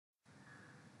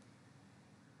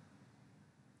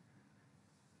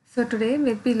So today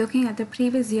we'll be looking at the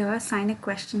previous year Sainik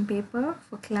question paper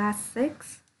for class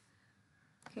 6.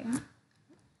 Okay.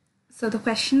 So the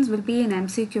questions will be in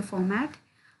MCQ format.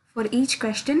 For each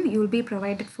question you will be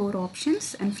provided 4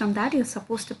 options, and from that you're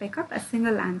supposed to pick up a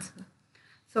single answer.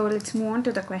 So let's move on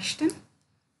to the question.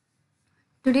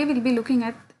 Today we'll be looking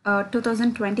at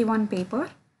 2021 paper,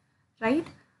 right?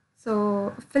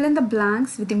 So fill in the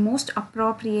blanks with the most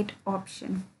appropriate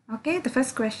option. Okay, the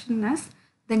first question is,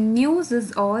 the news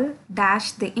is all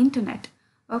dash the internet.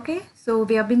 Okay, so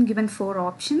we have been given 4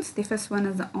 options. The first one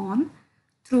is on,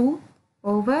 through,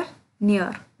 over,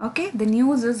 near. Okay, the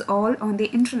news is all on the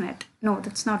internet. No,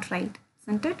 that's not right,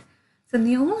 isn't it? So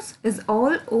news is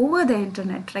all over the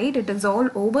internet, right? It is all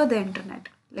over the internet.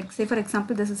 Like say for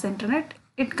example, this is internet.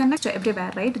 It connects to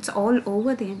everywhere, right? It's all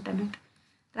over the internet,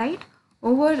 right?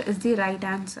 Over is the right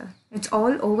answer. It's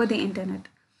all over the internet.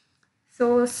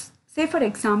 So say for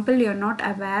example, you're not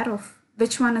aware of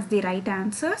which one is the right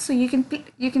answer. So you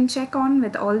can check on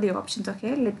with all the options.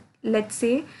 Okay, let's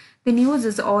say the news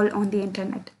is all on the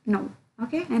internet. No.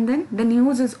 Okay, and then the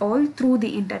news is all through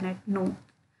the internet. No.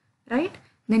 Right?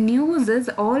 The news is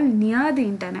all near the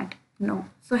internet. No.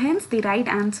 So hence the right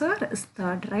answer is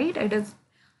third, right? It is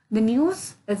the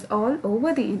news is all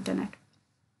over the internet.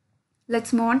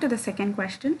 Let's move on to the second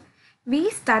question. We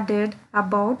studied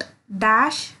about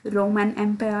dash Roman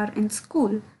Empire in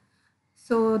school.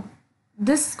 So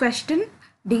this question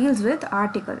deals with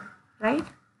article, right?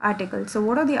 Article. So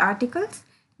what are the articles?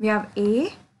 We have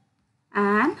a,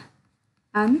 an,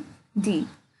 the,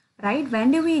 right?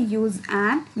 When do we use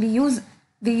an? We use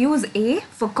a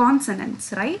for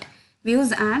consonants, right? We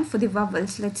use an for the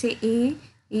vowels. Let's say a,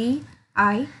 e,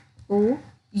 I, o,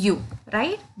 u,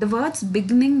 right? The words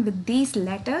beginning with these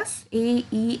letters a,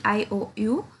 e, I, o,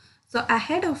 u. So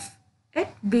ahead of it,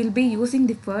 we'll be using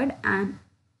the word an.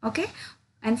 Okay,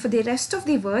 and for the rest of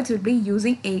the words, we'll be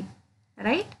using a,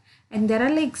 right? And there are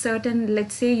like certain,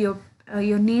 let's say you're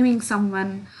naming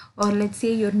someone, or let's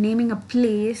say you're naming a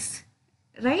place,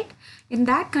 right? In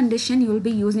that condition, you'll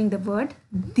be using the word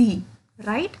the,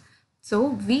 right?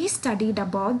 So we studied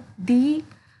about the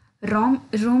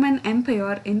Roman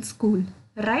Empire in school,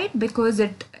 right? Because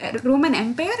Roman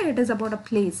Empire, it is about a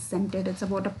place, centered. It's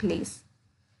about a place,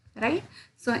 right?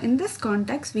 So in this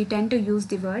context, we tend to use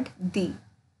the word the,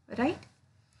 right?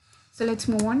 So let's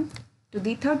move on to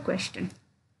the third question.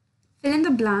 Fill in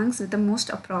the blanks with the most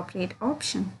appropriate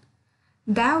option.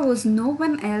 There was no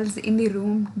one else in the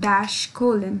room dash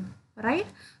colon, right?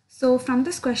 So from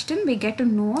this question, we get to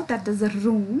know that there's a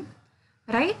room,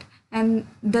 right? And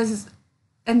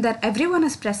that everyone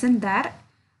is present there.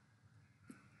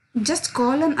 Just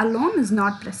colon alone is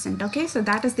not present. Okay, so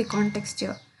that is the context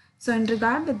here. So in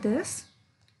regard with this,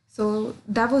 so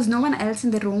there was no one else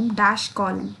in the room dash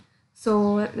colon.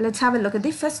 So let's have a look at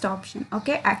the first option.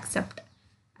 Okay, accept.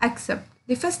 Accept.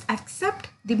 The first accept,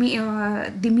 the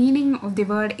meaning of the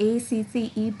word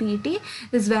ACCEPT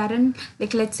is wherein,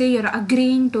 like let's say you're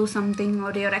agreeing to something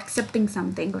or you're accepting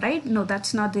something, right? No,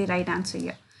 that's not the right answer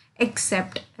here.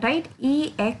 Accept, right?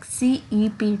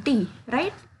 EXCEPT,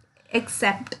 right?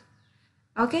 Accept.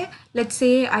 Okay, let's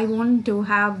say I want to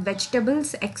have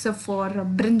vegetables except for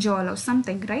brinjal or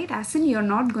something, right? As in you're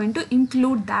not going to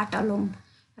include that alone,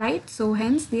 right? So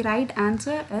hence the right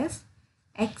answer is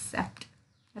accept,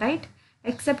 right?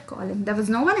 Except colon. There was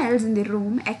no one else in the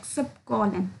room except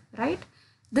colon, right?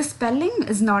 The spelling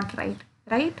is not right,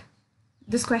 right?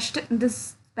 This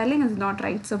spelling is not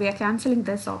right. So we are cancelling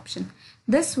this option.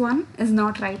 This one is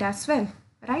not right as well,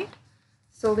 right?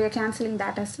 So we are cancelling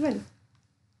that as well.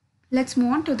 Let's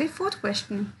move on to the fourth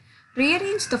question.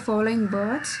 Rearrange the following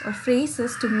words or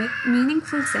phrases to make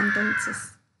meaningful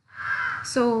sentences.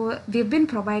 So we've been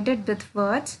provided with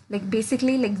words, like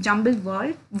basically like jumbled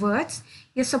words.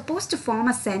 You're supposed to form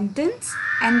a sentence,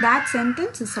 and that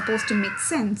sentence is supposed to make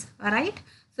sense, alright?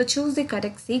 So choose the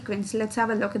correct sequence. Let's have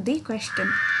a look at the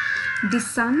question. The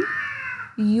son,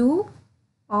 you,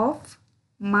 of,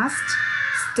 must,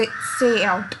 stay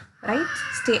out, right?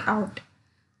 Stay out.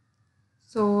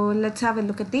 So let's have a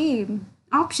look at the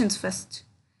options first.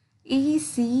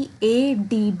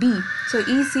 ECADB. So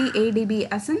ECADB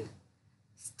as in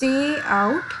stay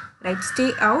out, right?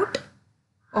 Stay out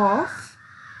of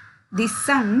the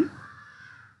sun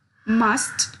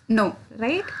must, no,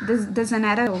 right? There's an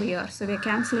error over here. So we're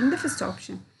cancelling the first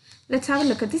option. Let's have a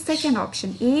look at the second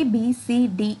option. A, B, C,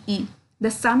 D, E.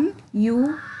 The sun,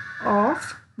 you,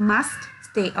 of, must,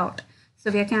 stay out.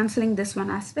 So we are cancelling this one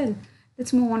as well.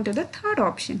 Let's move on to the third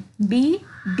option. B,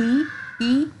 D,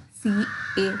 E, C,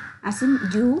 A. As in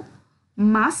you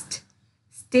must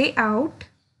stay out,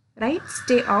 right?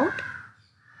 Stay out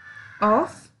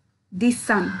of the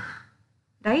sun,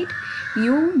 right?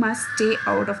 You must stay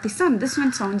out of the sun. This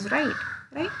one sounds right,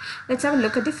 right? Let's have a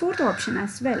look at the fourth option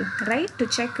as well, right? To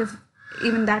check if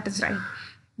even that is right.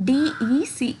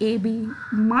 DECAB,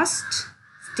 must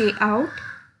stay out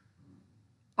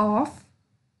of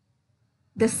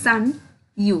the sun,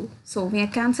 you. So we are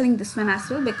cancelling this one as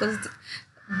well because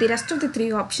the rest of the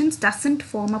three options doesn't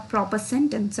form a proper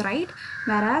sentence, right?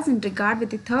 Whereas in regard with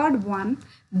the third one,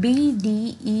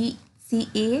 BDECA,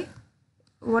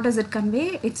 what does it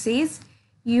convey? It says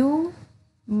you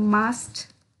must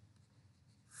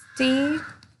stay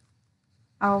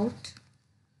out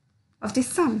of the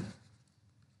sun.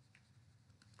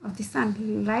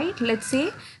 Right? Let's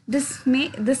say this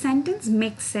sentence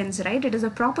makes sense, right? It is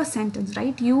a proper sentence,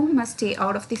 right? You must stay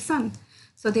out of the sun.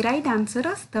 So the right answer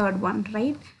is third one,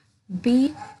 right?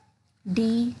 B,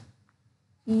 D,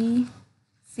 E,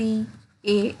 C,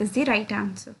 A is the right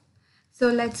answer. So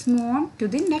let's move on to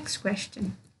the next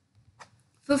question.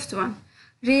 Fifth one.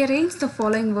 Rearrange the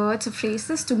following words or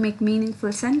phrases to make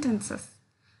meaningful sentences.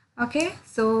 Okay,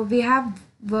 so we have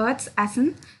words as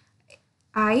in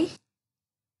I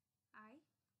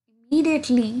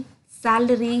immediately,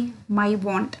 salary, my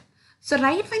want. So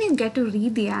right when you get to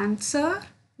read the answer,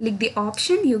 like the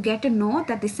option, you get to know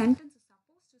that the sentence is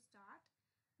supposed to start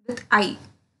with I,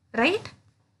 right?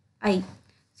 I.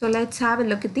 So let's have a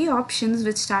look at the options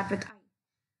which start with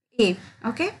I. A,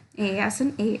 okay? A as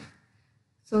in A.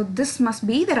 So this must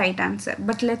be the right answer.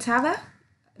 But let's have a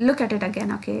look at it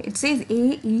again, okay? It says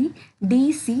A, E,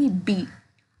 D, C, B.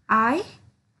 I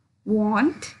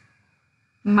want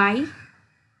my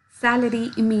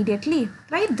salary immediately,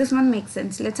 right? This one makes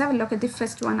sense. Let's have a look at the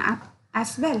first one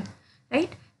as well,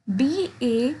 right? BAEDC,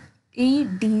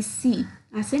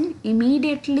 as in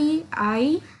immediately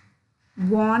I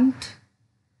want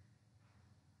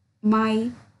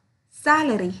my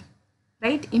salary,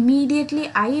 right?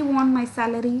 Immediately I want my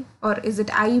salary, or is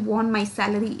it I want my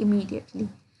salary immediately?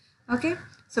 Okay,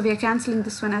 so we are cancelling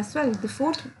this one as well. The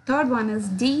third one is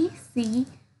DCAAB,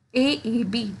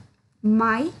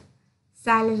 my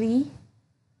salary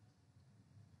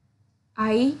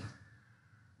I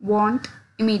want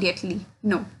immediately.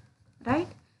 No, right?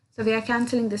 So we are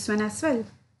cancelling this one as well.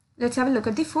 Let's have a look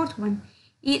at the fourth one.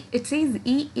 It says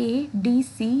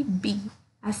EADCB,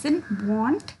 as in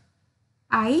want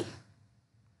I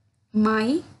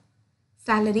my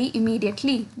salary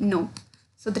immediately. No.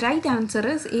 So the right answer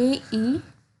is AE,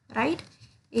 right?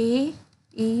 AEDCB,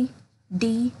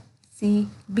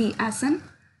 as in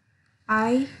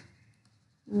I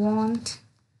want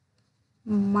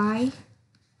my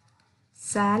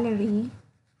salary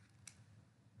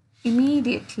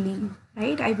immediately,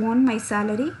 right? I want my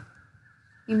salary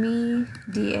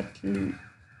immediately.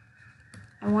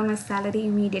 I want my salary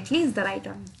immediately is the right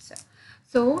answer.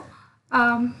 So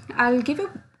I'll give you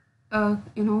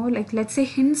let's say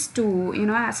hints to,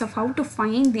 as of how to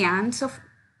find the answer,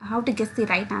 how to guess the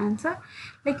right answer.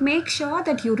 Like, make sure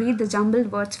that you read the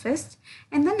jumbled words first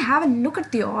and then have a look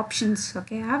at the options.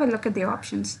 Okay, have a look at the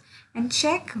options and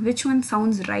check which one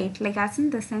sounds right. Like, as in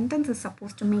the sentence is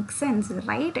supposed to make sense,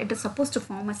 right? It is supposed to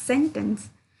form a sentence.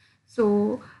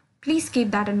 So please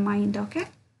keep that in mind, okay?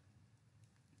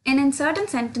 And in certain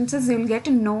sentences, you'll get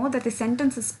to know that the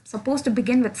sentence is supposed to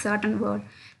begin with certain word.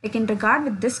 Like in regard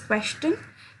with this question,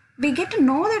 we get to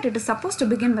know that it is supposed to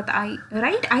begin with I,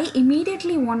 right? I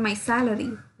immediately want my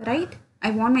salary, right?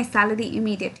 I want my salary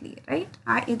immediately, right?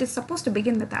 It is supposed to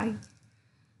begin with I.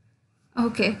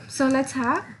 Okay, so let's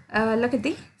have a look at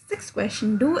the sixth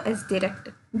question. Do as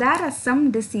directed. There are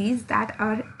some diseases that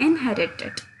are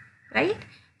inherited, right?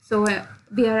 So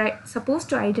we are supposed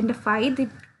to identify the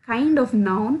kind of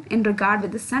noun in regard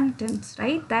with the sentence,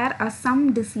 right? There are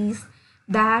some diseases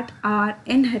that are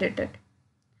inherited,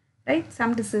 right?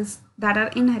 Some diseases that are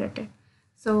inherited.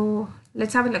 So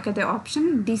let's have a look at the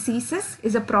option. Diseases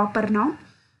is a proper noun.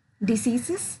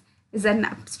 Diseases is an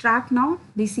abstract noun.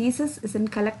 Diseases is a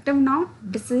collective noun.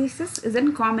 Diseases is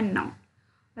a common noun,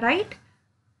 right?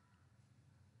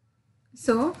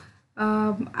 So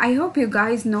I hope you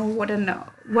guys know what a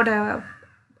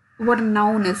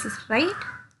noun is, right?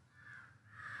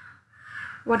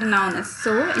 What a noun is.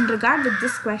 So in regard with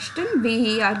this question,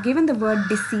 we are given the word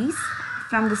disease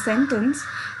from the sentence,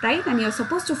 right? And you're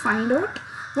supposed to find out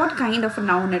what kind of a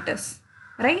noun it is,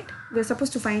 right? We're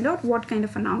supposed to find out what kind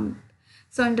of a noun.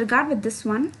 So in regard with this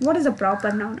one, what is a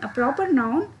proper noun? A proper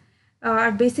noun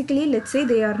basically, let's say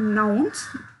they are nouns.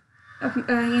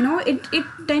 It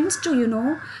tends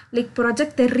to, like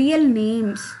project the real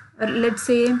names. Let's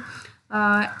say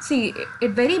see,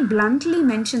 it very bluntly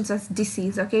mentions as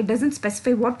disease, okay? It doesn't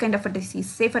specify what kind of a disease.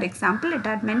 Say, for example, it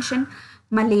had mentioned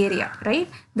malaria, right?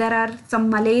 There are some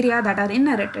malaria that are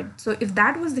inherited. So if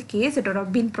that was the case, it would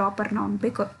have been proper noun,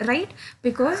 because, right?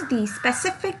 Because the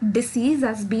specific disease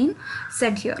has been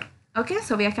said here, okay?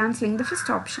 So we are cancelling the first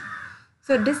option.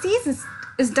 So disease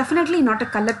is definitely not a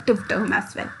collective term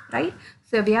as well, right?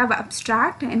 So we have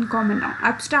abstract and common noun.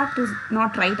 Abstract is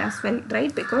not right as well,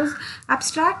 right? Because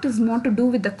abstract is more to do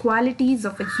with the qualities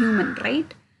of a human,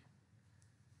 right?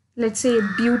 Let's say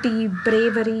beauty,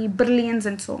 bravery, brilliance,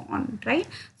 and so on, right?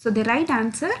 So the right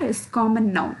answer is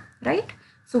common noun, right?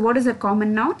 So what is a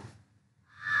common noun?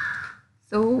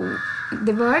 So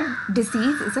the word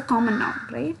disease is a common noun,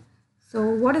 right? So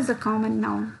what is a common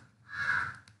noun?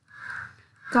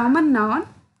 Common noun,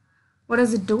 what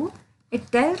does it do?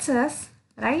 It tells us,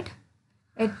 right?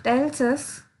 It tells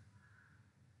us,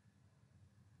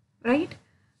 right?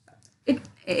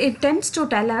 It tends to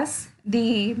tell us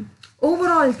the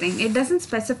overall thing. It doesn't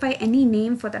specify any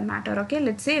name for that matter, okay?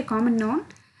 Let's say a common noun,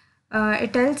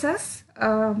 it tells us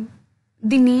the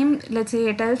name, let's say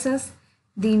it tells us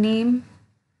the name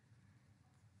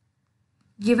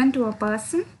given to a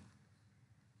person,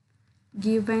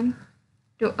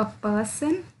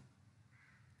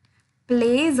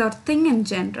 place or thing in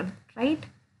general, right?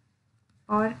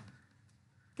 Or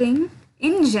thing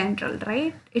in general,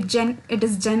 right? It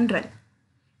is general.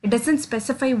 It doesn't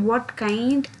specify what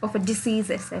kind of a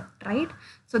disease is it, right?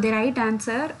 So the right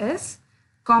answer is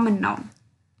common noun,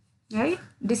 right?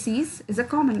 Disease is a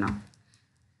common noun.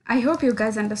 I hope you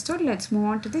guys understood. Let's move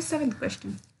on to the 7th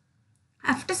question.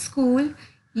 After school,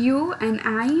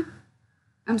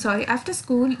 after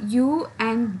school, you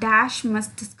and dash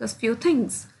must discuss few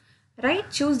things, right?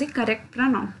 Choose the correct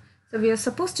pronoun. So we are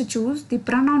supposed to choose the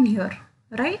pronoun here,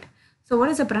 right? So what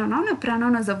is a pronoun? A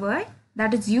pronoun is a word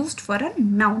that is used for a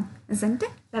noun, isn't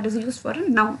it? That is used for a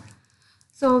noun.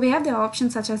 So we have the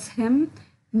options such as him,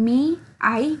 me,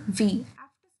 I, we.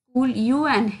 After school, you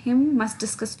and him must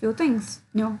discuss few things.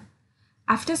 No.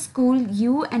 After school,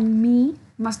 you and me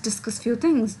must discuss few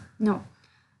things. No.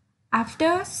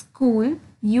 After school,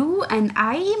 you and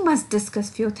I must discuss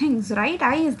few things, right?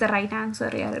 I is the right answer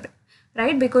here,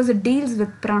 right? Because it deals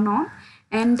with pronoun.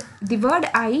 And the word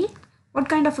I, what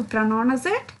kind of a pronoun is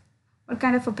it? What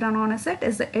kind of a pronoun is it?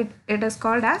 It is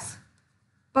called as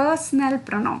personal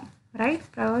pronoun, right?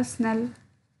 Personal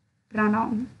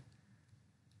pronoun,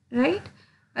 right?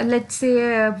 Let's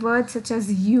say words such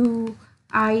as you,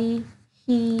 I,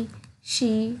 he,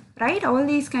 she, right? All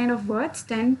these kind of words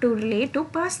tend to relate to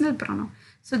personal pronoun.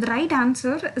 So the right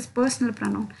answer is personal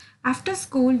pronoun. After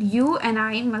school, you and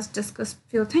I must discuss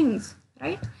few things,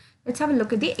 right? Let's have a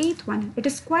look at the 8th one. It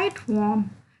is quite warm.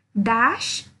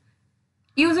 Dash,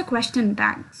 use a question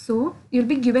tag. So you'll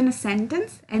be given a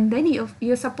sentence and then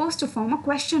you're supposed to form a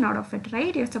question out of it,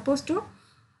 right? You're supposed to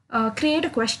create a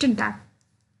question tag.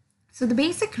 So the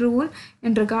basic rule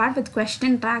in regard with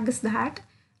question tag is that,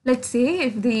 let's say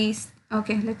these are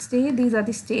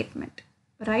the statement,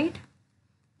 right?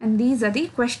 And these are the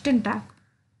question tag,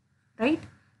 right?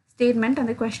 Statement and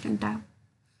the question tag.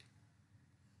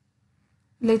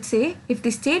 Let's say if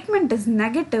the statement is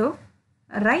negative,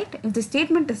 right? If the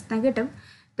statement is negative,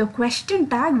 the question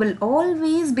tag will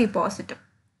always be positive,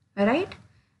 right?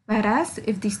 Whereas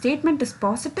if the statement is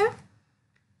positive,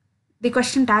 the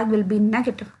question tag will be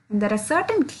negative. And there are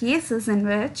certain cases in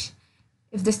which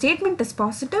if the statement is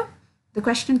positive, the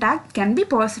question tag can be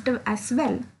positive as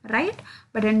well, right?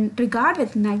 But in regard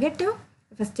with negative,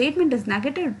 if a statement is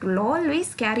negative, it will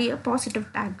always carry a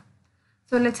positive tag.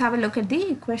 So let's have a look at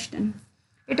the question.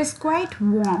 It is quite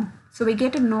warm. So we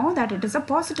get to know that it is a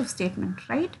positive statement,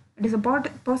 right? It is a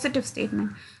positive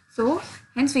statement. So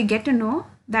hence we get to know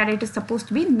that it is supposed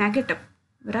to be negative,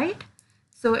 right?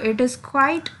 So it is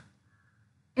quite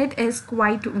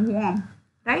warm,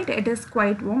 right? It is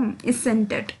quite warm,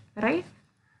 isn't it, right?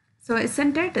 So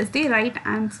isn't it is the right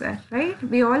answer, right?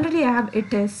 We already have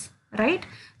it is, right?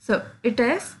 So it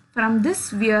is, from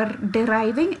this we are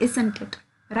deriving isn't it,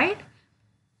 right?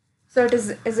 So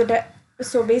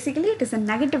so basically it is a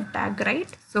negative tag, right?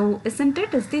 So isn't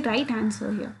it is the right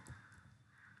answer here.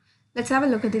 Let's have a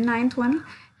look at the 9th one.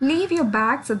 Leave your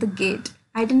bags at the gate.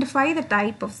 Identify the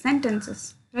type of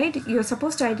sentences, right? You're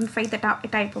supposed to identify the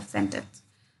type of sentence.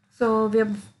 So we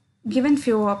have given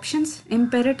few options: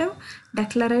 imperative,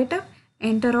 declarative,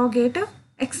 interrogative,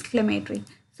 exclamatory.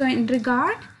 So in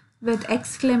regard with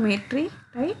exclamatory,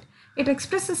 right, it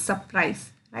expresses surprise,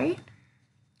 right?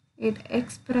 It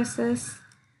expresses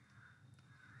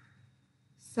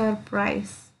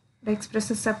surprise. It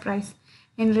expresses surprise.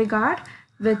 In regard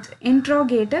with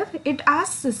interrogative, it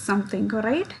asks us something,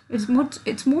 right? It's more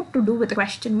to do with the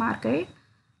question mark, right?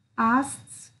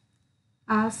 Asks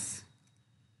us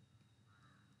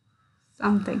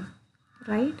something,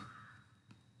 right?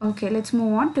 Okay, let's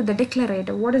move on to the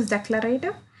declarative. What is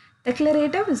declarative?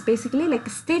 Declarative is basically like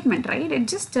a statement, right? It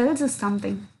just tells us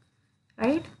something,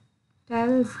 right?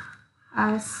 Tells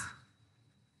us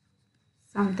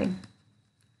something.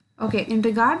 Okay, in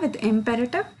regard with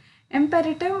imperative,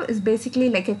 imperative is basically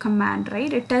like a command,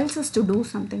 right? It tells us to do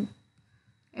something.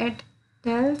 It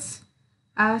tells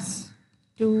us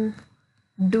to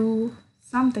do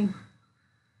something,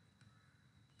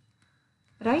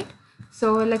 right?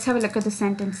 So let's have a look at the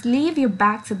sentence. Leave your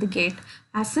bags at the gate.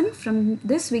 As in, from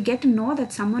this we get to know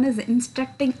that someone is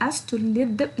instructing us to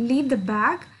leave the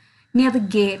bag near the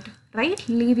gate, right?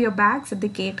 Leave your bags at the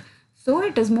gate. So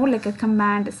it is more like a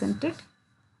command, isn't it?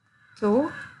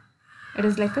 So it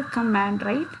is like a command,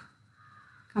 right?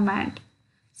 Command.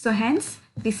 So hence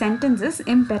the sentence is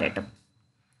imperative,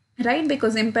 right?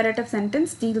 Because imperative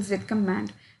sentence deals with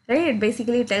command, right? It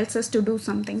basically tells us to do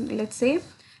something, let's say.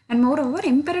 And moreover,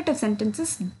 imperative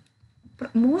sentences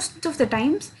most of the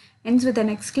times ends with an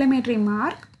exclamatory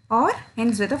mark or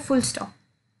ends with a full stop.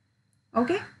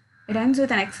 Okay, it ends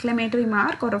with an exclamatory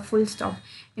mark or a full stop.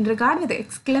 In regard with the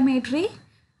exclamatory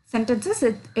sentences,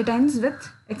 it ends with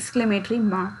exclamatory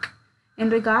mark. In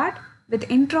regard with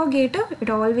interrogative, it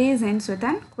always ends with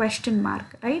an question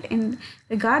mark, right? In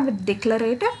regard with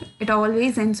declarative, it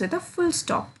always ends with a full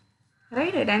stop,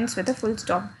 right? It ends with a full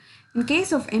stop. In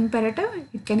case of imperative,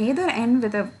 it can either end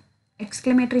with a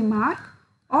exclamatory mark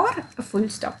or a full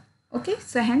stop. Okay,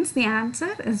 so hence the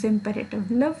answer is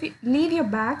imperative. Leave your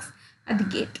bags at the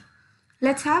gate.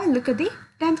 Let's have a look at the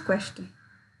 10th question.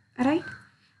 Alright,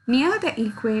 near the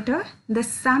equator, the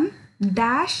sun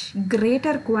dash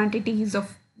greater quantities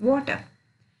of water.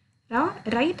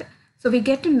 Right? So we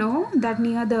get to know that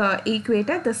near the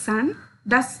equator, the sun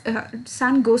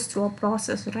goes through a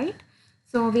process, right?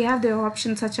 So we have the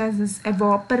options such as is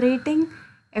evaporating,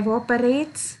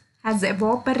 evaporates, has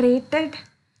evaporated,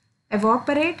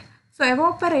 evaporate. So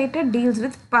evaporated deals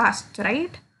with past,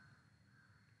 right?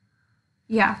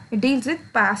 Yeah, it deals with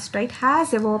past, right?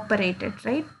 Has evaporated,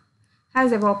 right?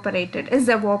 Has evaporated. Is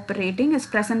evaporating is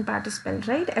present participle,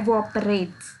 right?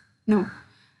 Evaporates. No.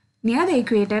 Near the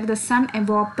equator, the sun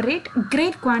evaporates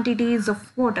great quantities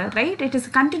of water, right? It is a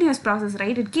continuous process,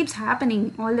 right? It keeps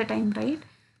happening all the time, right?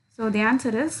 So the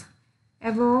answer is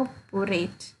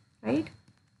evaporate, right?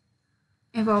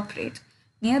 Evaporate.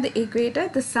 Near the equator,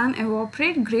 the sun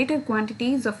evaporates greater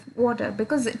quantities of water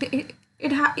because it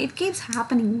keeps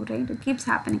happening, right? It keeps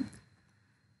happening.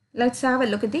 Let's have a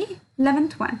look at the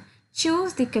 11th one.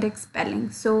 Choose the correct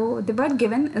spelling. So the word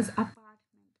given is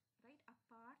apartment, right?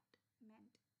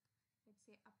 Apartment. Let's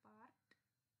say apart,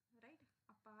 right?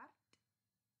 Apart,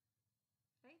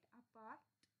 right?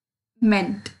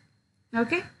 Apartment.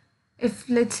 Okay. If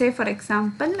let's say for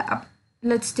example,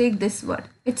 let's take this word.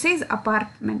 It says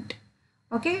apartment.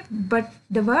 Okay, but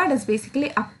the word is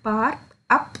basically apartment,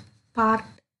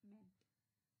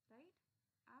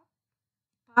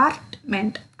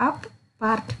 right?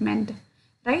 Apartment,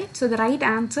 right? So the right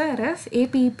answer is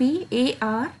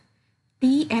APPARTMENT,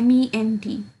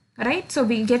 right? So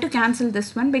we get to cancel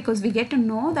this one because we get to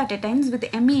know that it ends with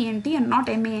MENT and not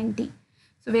MANT.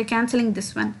 So we are cancelling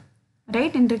this one,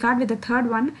 right? In regard with the third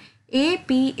one,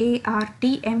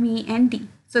 APARTMENT.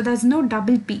 So there's no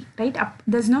double P, right?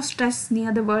 There's no stress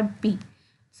near the word P.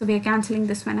 So we are cancelling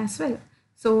this one as well.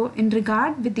 So in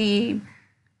regard with the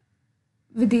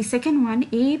second one,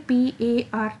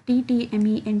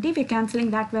 APARTTMENT, we're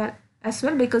cancelling that well as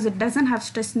well because it doesn't have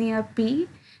stress near P.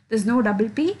 There's no double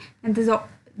P and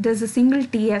there's a single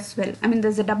T as well. I mean,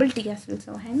 there's a double T as well.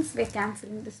 So hence we're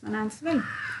cancelling this one as well.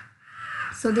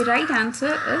 So the right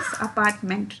answer is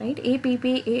apartment, right?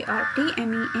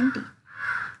 APPARTMENT.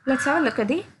 Let's have a look at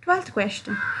the 12th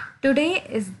question. Today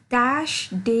is dash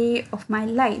day of my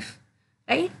life,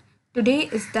 right? Today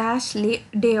is dash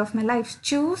day of my life.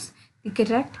 Choose the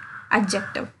correct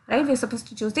adjective, right? We're supposed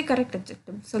to choose the correct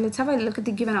adjective. So let's have a look at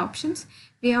the given options.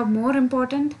 We have more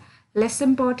important, less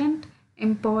important,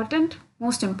 important,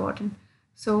 most important.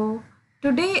 So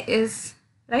today is,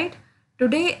 right?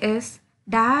 Today is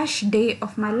dash day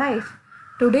of my life.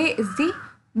 Today is the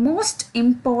most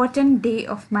important day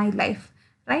of my life,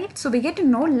 right? So we get to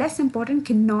know less important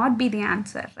cannot be the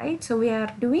answer, right? So we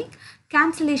are doing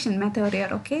cancellation method here,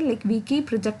 okay? Like we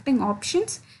keep rejecting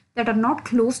options that are not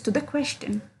close to the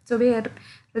question. So we are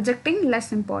rejecting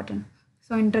less important.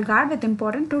 So in regard with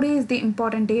important, today is the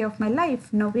important day of my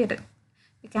life. No, we're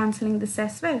cancelling this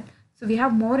as well. So we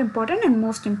have more important and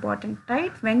most important,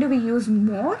 right? When do we use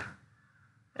more?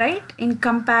 Right? In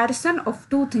comparison of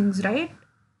two things, right?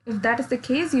 If that is the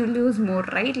case, you'll use more,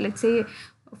 right? Let's say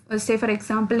for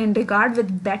example, in regard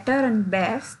with better and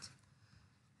best,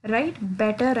 right?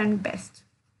 Better and best.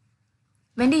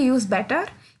 When do you use better?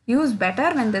 Use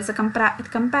better when there's a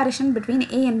comparison between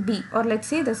A and B, or let's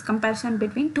say there's comparison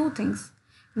between two things.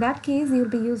 In that case, you'll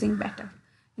be using better.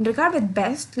 In regard with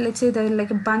best, let's say there are like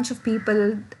a bunch of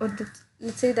people, or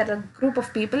let's say there are a group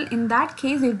of people. In that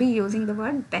case, you'll be using the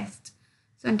word best.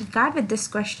 So in regard with this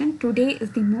question, today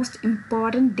is the most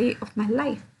important day of my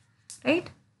life, right?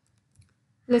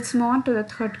 Let's move on to the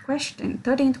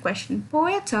 13th question.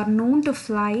 Poets are known to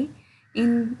fly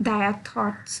in their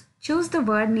thoughts. Choose the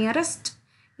word nearest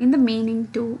in the meaning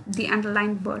to the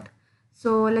underlined word.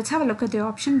 So let's have a look at the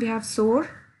option. We have soar,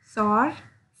 soar,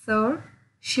 sir,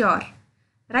 sure,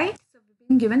 right? So we've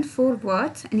been given 4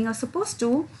 words and you're supposed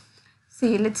to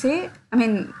see,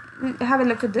 have a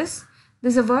look at this.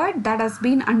 There's a word that has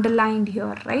been underlined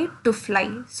here, right? To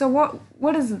fly. So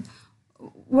what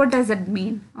does it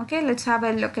mean? Okay, let's have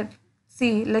a look at,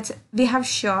 we have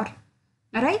sure,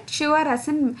 all right? Sure as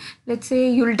in, let's say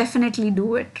you'll definitely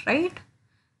do it, right?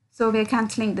 So we're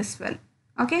cancelling this well,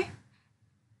 okay?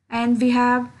 And we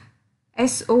have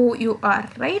SOUR,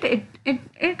 right?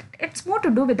 It's more to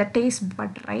do with the taste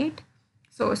bud, right?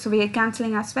 So we are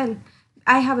cancelling as well.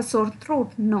 I have a sore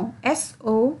throat. No,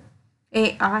 SOAR,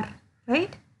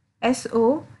 right?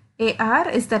 SOAR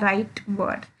is the right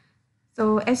word.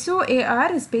 So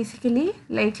SOAR is basically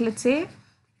like, let's say,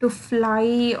 to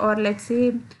fly, or let's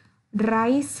say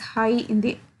rise high in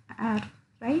the air,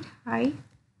 right? High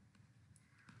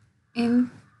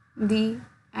in the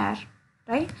air,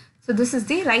 right? So this is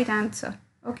the right answer.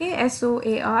 Okay,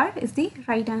 SOAR is the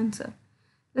right answer.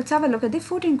 Let's have a look at the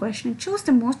 14th question. Choose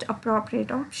the most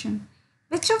appropriate option.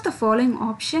 Which of the following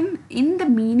option in the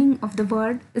meaning of the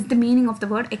word is the meaning of the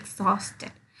word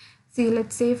exhausted? See,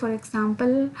 let's say for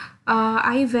example,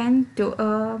 I went to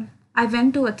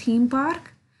a theme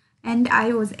park and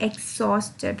I was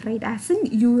exhausted, right? As in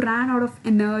you ran out of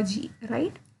energy,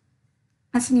 right?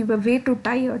 As in you were way too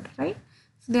tired, right?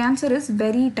 So the answer is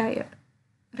very tired,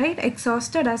 right?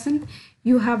 Exhausted as in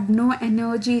you have no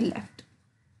energy left,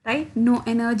 right? No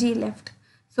energy left.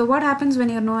 So what happens when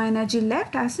you have no energy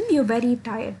left? As in you're very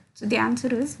tired. So the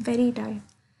answer is very tired.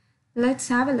 Let's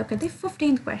have a look at the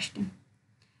 15th question.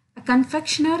 A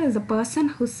confectioner is a person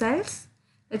who sells,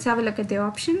 let's have a look at the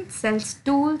option, sells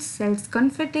tools, sells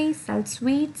confetti, sells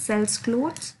sweets, sells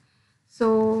clothes.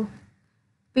 So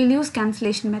we'll use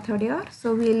cancellation method here.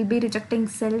 So we'll be rejecting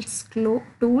sells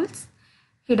tools.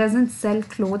 He doesn't sell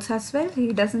clothes as well.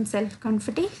 He doesn't sell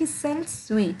confetti. He sells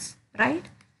sweets, right?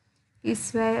 He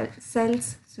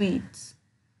sells sweets,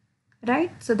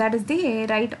 right? So that is the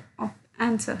right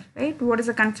answer, right? What is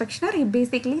a confectioner? He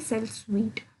basically sells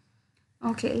sweet.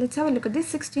 Okay, let's have a look at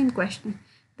this 16th question.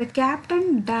 The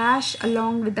captain dash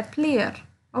along with the player.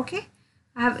 Okay,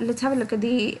 let's have a look at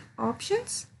the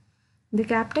options. The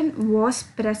captain was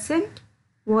present,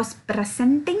 was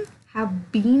presenting,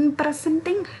 have been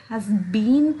presenting, has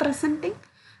been presenting.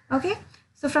 Okay,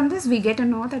 so from this we get to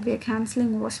know that we are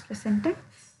cancelling was presenting,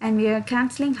 and we are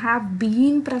cancelling have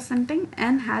been presenting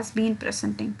and has been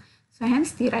presenting. So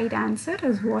hence the right answer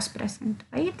is was present,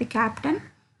 right? The captain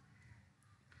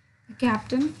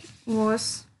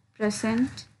was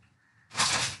present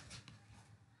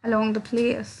along the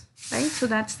players, right? So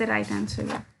that's the right answer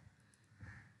here.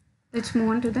 Let's move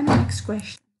on to the next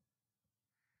question.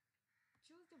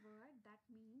 Choose the word that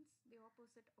means the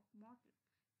opposite of mortal.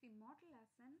 See, mortal as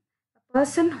in a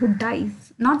person who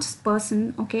dies, not just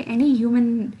person, okay, any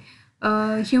human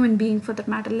being for that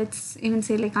matter. Let's even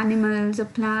say like animals or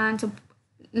plants, or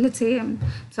let's say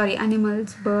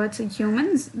animals, birds, and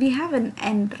humans. We have an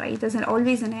end, right? There's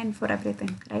always an end for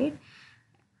everything, right?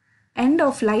 End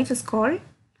of life is called,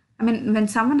 when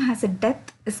someone has a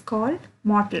death is called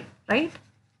mortal, right?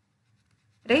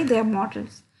 Right, they are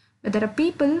mortals. But there are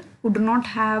people who do not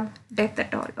have death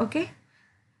at all. Okay,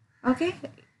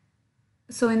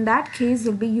 so in that case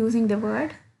we'll be using the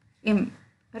word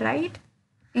right?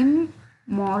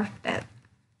 Immortal,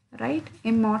 right?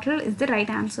 Immortal is the right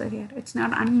answer here. It's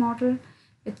not unmortal,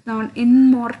 it's not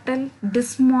immortal,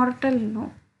 dismortal,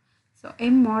 no. So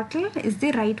immortal is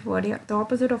the right word here. The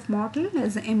opposite of mortal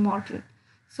is immortal.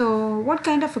 So what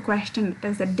kind of a question it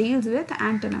is that deals with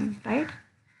antonym, right?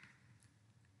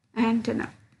 Antonym.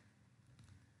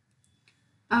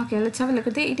 Okay, let's have a look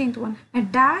at the 18th one. A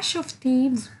dash of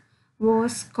thieves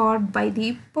was caught by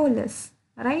the police,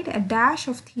 right? A dash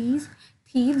of thieves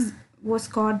was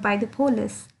caught by the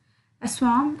police. A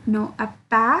swarm, no. A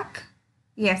pack,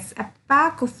 Yes, a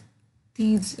pack of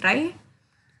thieves, right?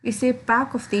 We say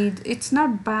pack of thieves. It's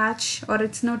not batch or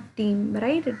it's not team,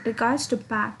 right? It regards to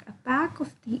pack. A pack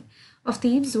of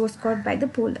thieves was caught by the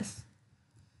police.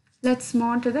 Let's move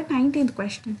on to the 19th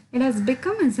question. It has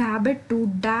become his habit to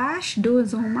dash do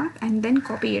his homework and then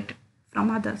copy it from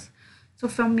others. So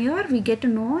from here we get to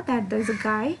know that there's a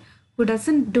guy who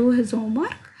doesn't do his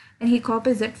homework and he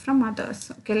copies it from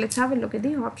others. Okay, let's have a look at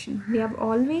the option. We have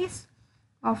always,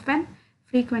 often,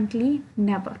 frequently,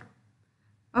 never.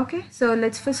 Okay, so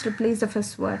let's first replace the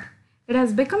first word. It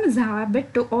has become his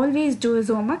habit to always do his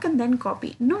homework and then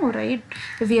copy. No, right?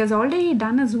 If he has already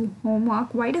done his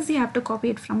homework, why does he have to copy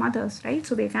it from others, right?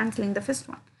 So we're cancelling the first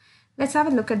one. Let's have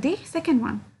a look at the second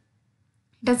one.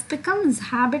 It has become his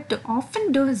habit to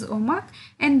often do his homework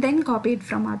and then copy it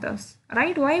from others,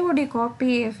 right? Why would he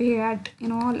copy if he had,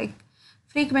 like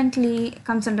frequently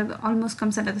almost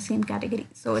comes under the same category?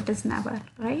 So it is never,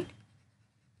 right?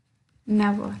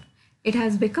 Never. It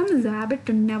has become his habit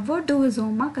to never do his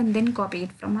homework and then copy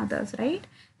it from others, right?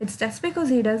 It's just because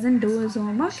he doesn't do his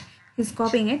homework, he's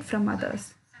copying it from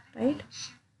others, right?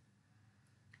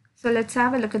 So let's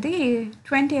have a look at the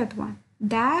 20th one.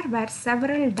 There were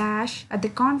several dash at the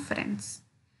conference,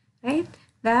 right?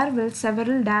 There were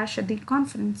several dash at the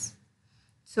conference.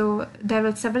 So there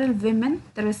were several women,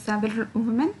 there were several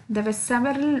women, there were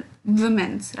several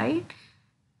women's, right?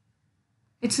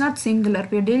 It's not singular.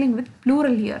 We are dealing with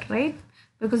plural here, right?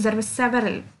 Because there were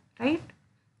several, right?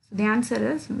 So the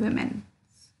answer is women,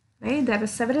 right? There were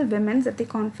several women at the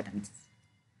conference,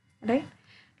 right?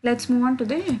 Let's move on to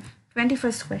the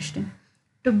 21st question.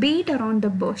 To beat around the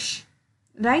bush,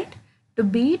 right? To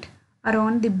beat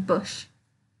around the bush.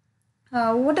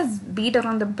 What does beat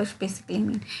around the bush basically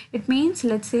mean? It means,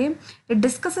 let's say, it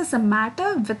discusses a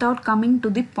matter without coming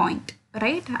to the point,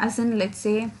 right? As in, let's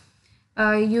say,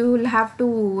 you'll have to,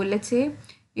 let's say,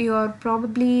 you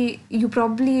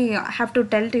probably have to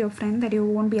tell to your friend that you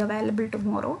won't be available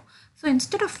tomorrow. So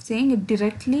instead of saying it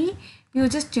directly, you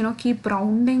just keep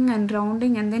rounding and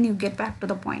rounding and then you get back to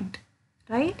the point,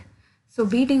 right? So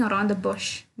beating around the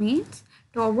bush means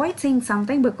to avoid saying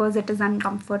something because it is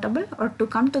uncomfortable or to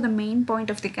come to the main point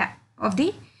of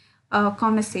the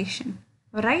conversation,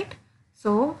 right?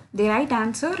 So the right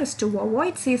answer is to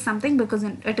avoid say something because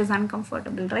it is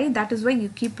uncomfortable, right? That is why you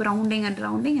keep rounding and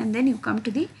rounding and then you come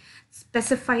to the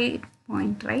specified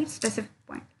point, right? Specific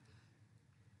point.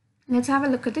 Let's have a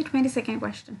look at the 22nd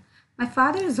question. My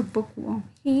father is a bookworm.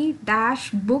 He dash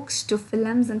books to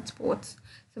films and sports.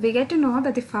 So we get to know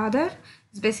that the father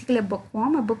is basically a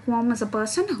bookworm. A bookworm is a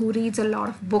person who reads a lot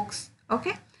of books.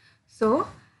 Okay, so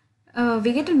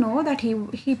we get to know that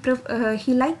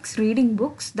he likes reading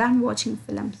books than watching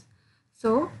films.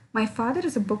 So my father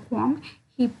is a bookworm.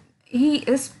 He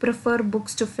is prefer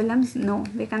books to films. No,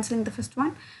 we're cancelling the first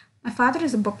one. My father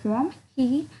is a bookworm.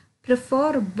 He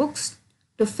prefer books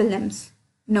to films.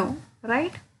 No,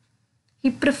 right? He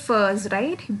prefers,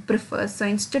 right? He prefers. So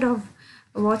instead of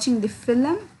watching the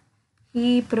film,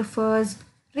 he prefers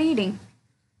reading,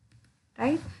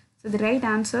 right? So the right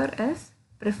answer is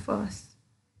prefers.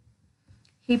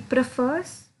 He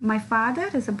prefers, my father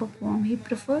is a bookworm. He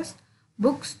prefers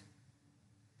books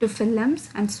to films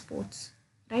and sports,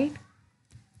 right?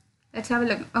 Let's have a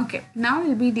look. Okay, now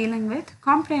we'll be dealing with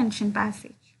comprehension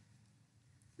passage.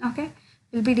 Okay,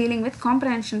 we'll be dealing with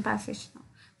comprehension passage now.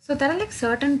 So there are like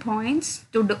certain points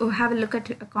to have a look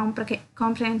at a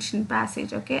comprehension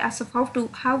passage. Okay, as of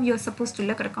how you're supposed to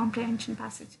look at a comprehension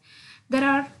passage. There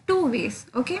are two ways.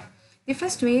 Okay, the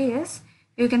first way is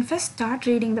you can first start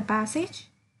reading the passage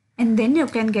and then you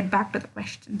can get back to the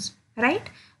questions, right?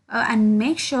 And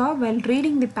make sure while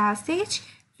reading the passage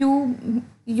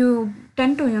you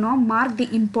tend to mark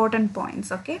the important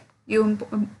points. Okay, you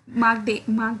mark the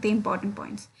important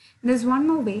points. There's one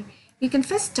more way. You can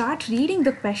first start reading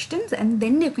the questions and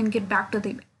then you can get back to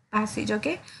the passage.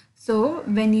 Okay, so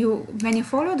when you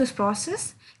follow this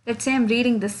process, let's say I'm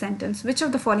reading this sentence, which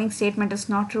of the following statement is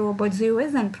not true about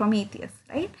Zeus and Prometheus,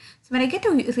 right? So when I get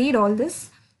to read all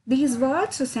this, these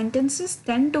words or sentences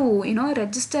tend to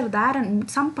register there in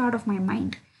some part of my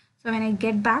mind. So when I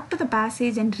get back to the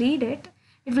passage and read it,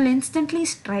 it will instantly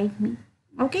strike me.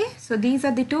 Okay, so these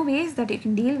are the two ways that you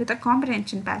can deal with a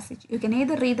comprehension passage. You can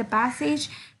either read the passage,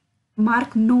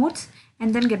 mark notes,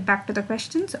 and then get back to the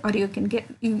questions, or you can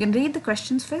read the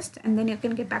questions first and then you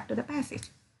can get back to the passage.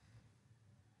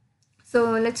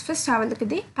 So let's first have a look at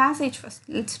the passage first.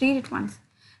 Let's read it once.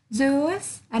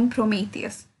 Zeus and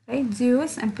Prometheus, right?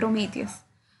 Zeus and Prometheus.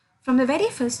 From the very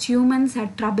first, humans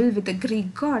had trouble with the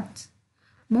Greek gods.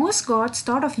 Most gods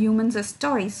thought of humans as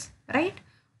toys, right?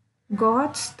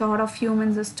 Gods thought of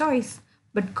humans as toys.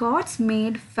 but gods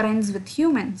made friends with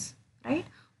humans, right?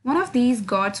 One of these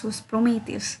gods was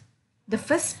Prometheus. The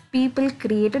first people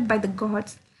created by the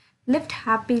gods lived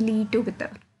happily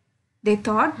together. They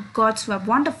thought gods were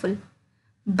wonderful,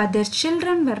 but their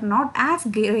children were not as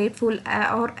grateful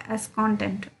or as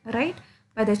content, right?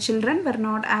 But their children were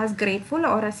not as grateful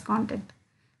or as content.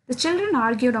 The children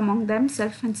argued among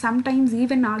themselves and sometimes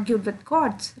even argued with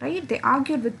gods, right? They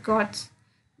argued with gods.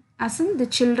 As in, the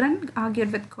children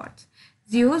argued with gods.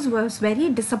 Zeus was very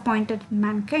disappointed in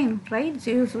mankind, right?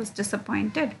 Zeus was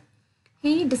disappointed.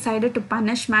 He decided to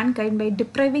punish mankind by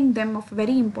depriving them of a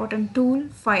very important tool,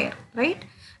 fire, right?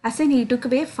 As in, he took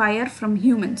away fire from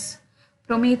humans.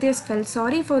 Prometheus felt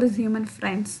sorry for his human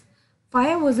friends.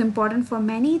 Fire was important for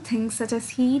many things such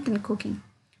as heat and cooking.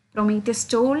 Prometheus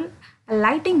stole a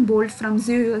lightning bolt from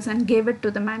Zeus and gave it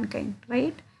to the mankind,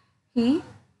 right? He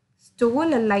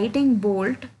stole a lightning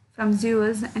bolt from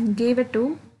Zeus and gave it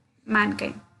to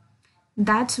mankind.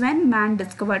 That's when man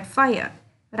discovered fire,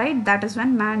 right? That is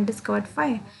when man discovered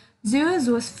fire. Zeus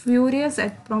was furious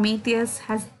at Prometheus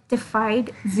has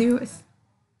defied Zeus.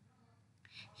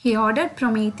 He ordered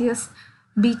Prometheus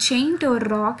be chained to a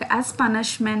rock as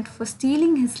punishment for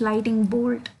stealing his lightning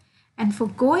bolt and for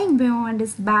going beyond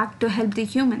his back to help the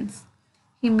humans.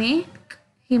 He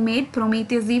made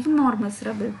Prometheus even more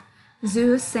miserable.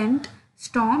 Zeus sent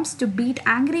storms to beat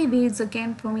angry waves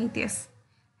against Prometheus,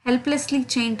 helplessly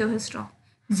chained to his rock.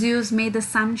 Zeus made the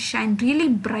sun shine really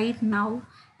bright now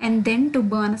and then to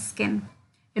burn his skin.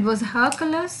 It was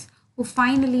Hercules who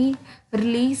finally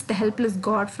released the helpless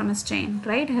god from his chain,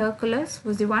 right? Hercules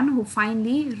was the one who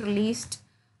finally released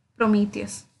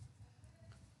Prometheus.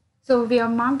 So we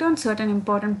have marked down certain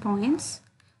important points.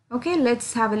 Okay,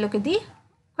 let's have a look at the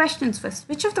questions first.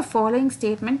 Which of the following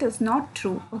statement is not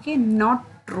true? Okay,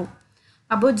 not true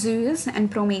about Zeus and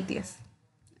Prometheus,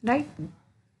 right?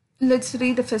 Let's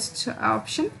read the first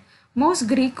option. Most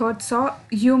Greek gods saw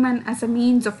human as a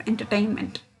means of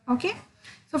entertainment. Okay,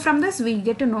 so from this we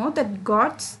get to know that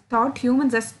gods thought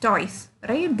humans as toys,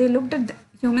 right? They looked at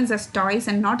humans as toys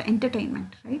and not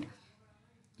entertainment, right?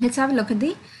 Let's have a look at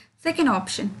the second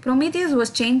option. Prometheus was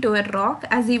chained to a rock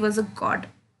as he was a god,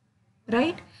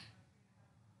 right?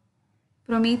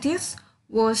 Prometheus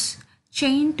was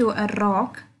chained to a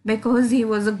rock because he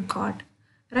was a god,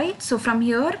 right? So from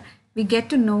here we get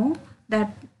to know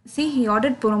that, see, he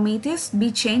ordered Prometheus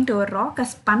be chained to a rock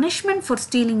as punishment for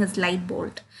stealing his light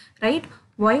bolt, right?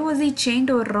 Why was he chained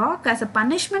to a rock? As a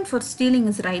punishment for stealing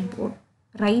his light bolt,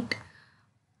 right?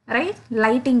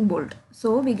 Lightning bolt.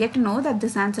 So we get to know that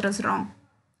this answer is wrong,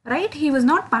 right? He was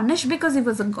not punished because he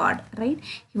was a god, right?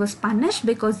 He was punished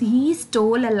because he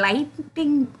stole a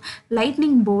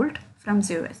lightning bolt from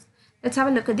Zeus. Let's have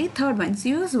a look at the third one.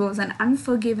 Zeus was an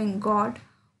unforgiving god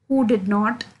who did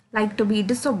not like to be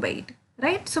disobeyed,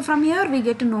 right? So from here we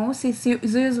get to know, see,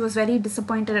 Zeus was very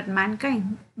disappointed at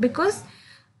mankind because,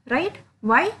 right?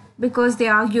 Why? Because they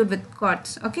argued with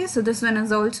gods. Okay, so this one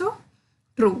is also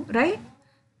true, right?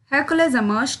 Hercules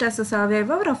emerged as a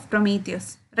survivor of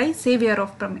Prometheus, right? Savior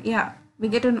of Prometheus. Yeah, we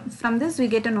get to, from this we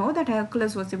get to know that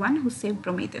Hercules was the one who saved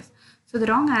Prometheus. So the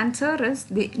wrong answer is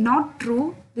the not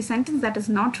true. The sentence that is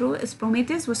not true is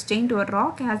Prometheus was chained to a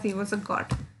rock as he was a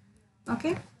god.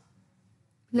 Okay.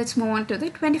 Let's move on to the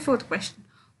 24th question.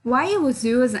 Why was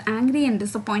Zeus angry and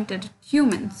disappointed at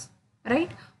humans? Right?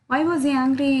 Why was he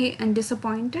angry and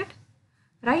disappointed?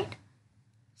 Right?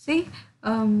 See,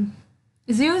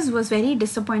 Zeus was very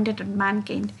disappointed at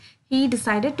mankind. He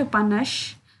decided to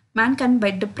punish mankind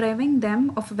by depriving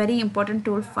them of a very important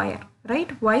tool, fire.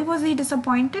 Right? Why was he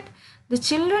disappointed? The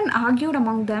children argued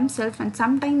among themselves and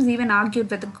sometimes even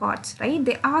argued with the gods. Right?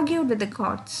 They argued with the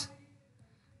gods.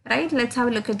 Right? Let's have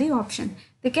a look at the option.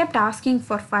 They kept asking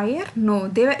for fire. No,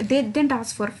 they didn't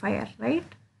ask for fire, right?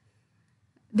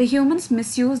 The humans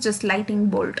misused this lightning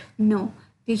bolt. No,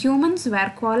 the humans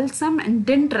were quarrelsome and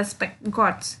didn't respect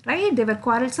gods, right? They were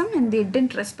quarrelsome and they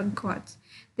didn't respect gods.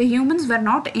 The humans were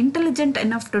not intelligent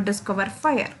enough to discover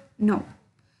fire. No.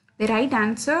 The right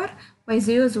answer why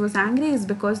Zeus was angry is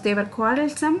because they were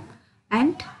quarrelsome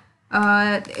and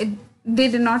they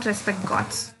did not respect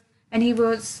gods. And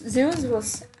Zeus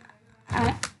was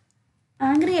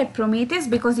angry at Prometheus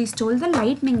because he stole the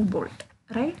lightning bolt,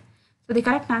 right? So the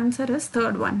correct answer is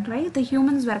third one, right? The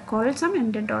humans were quarrelsome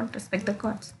and did not respect the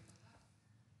gods.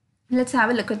 Let's have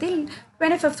a look at the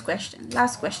 25th question,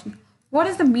 last question. What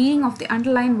is the meaning of the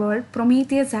underlined word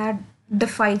Prometheus had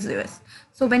defied Zeus?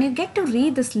 So when you get to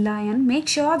read this line, make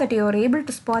sure that you are able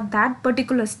to spot that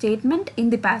particular statement in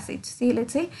the passage. See,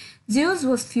 let's say Zeus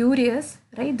was furious,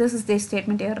 right? This is the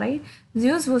statement here, right?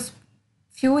 Zeus was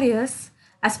furious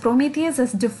as Prometheus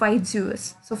has defied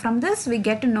Zeus. So from this we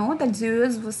get to know that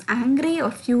Zeus was angry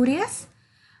or furious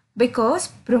because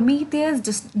Prometheus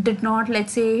just did not,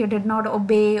 let's say, he did not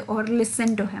obey or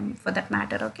listen to him for that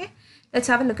matter. Okay, let's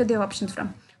have a look at the options.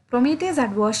 From Prometheus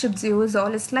had worshipped Zeus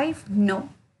all his life? No,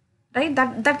 right?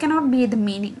 That cannot be the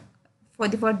meaning for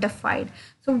the word defied.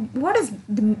 So what is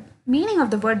the meaning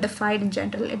of the word defied in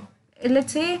general?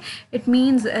 Let's say it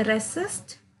means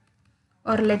resist,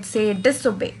 or let's say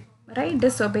disobey, right?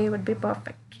 Disobey would be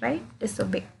perfect, right?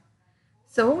 Disobey.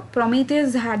 So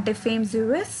Prometheus had defamed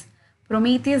Zeus.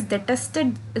 Prometheus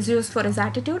detested Zeus for his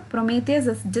attitude. Prometheus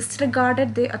has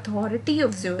disregarded the authority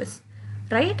of Zeus,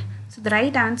 right? So the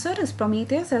right answer is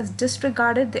Prometheus has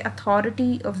disregarded the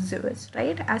authority of Zeus,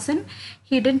 right? As in,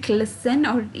 he didn't listen,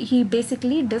 or he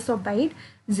basically disobeyed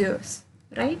Zeus,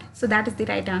 right? So that is the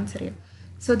right answer here.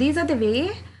 So these are the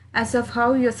way as of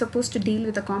how you're supposed to deal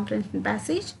with the comprehension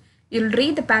passage. You'll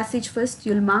read the passage first,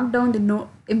 you'll mark down the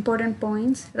important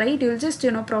points, right? You'll just,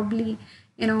 probably,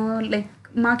 like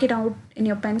mark it out in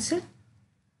your pencil,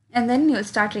 and then you'll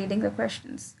start reading the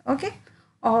questions, okay?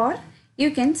 Or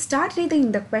you can start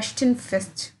reading the question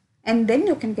first, and then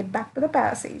you can get back to the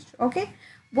passage, okay?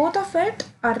 Both of it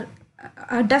are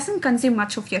doesn't consume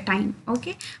much of your time,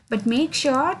 okay? But make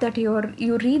sure that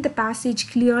you read the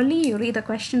passage clearly, you read the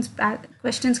questions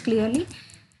clearly,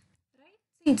 right?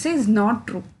 It says not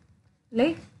true,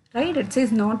 like, right? It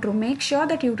says not true. Make sure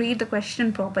that you read the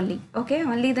question properly, okay?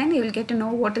 Only then you will get to know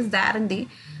what is there in the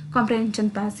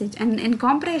comprehension passage. And in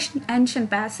comprehension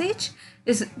passage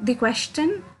is the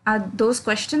question, those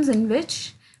questions in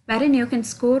which wherein you can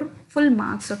score full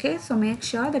marks, okay? So make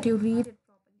sure that you read it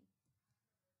properly.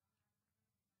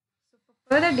 So for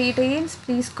further details,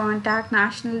 please contact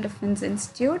National Defense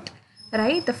Institute,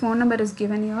 right? The phone number is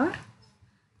given here,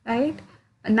 right?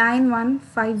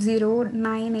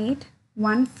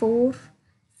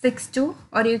 9150981462,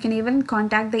 or you can even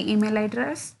contact the email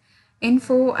address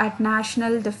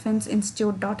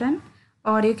info@nationaldefenseinstitute.in,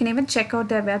 or you can even check out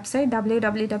their website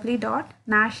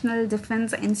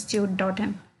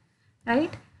www.nationaldefenseinstitute.in,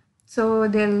 right? So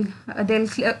they'll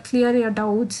clear your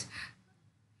doubts.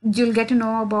 You'll get to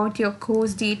know about your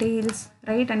course details,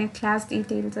 right, and your class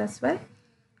details as well.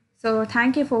 So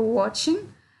thank you for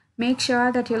watching. Make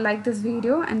sure that you like this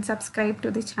video and subscribe to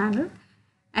the channel.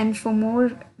 And for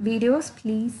more videos,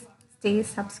 please stay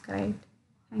subscribed.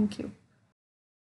 Thank you.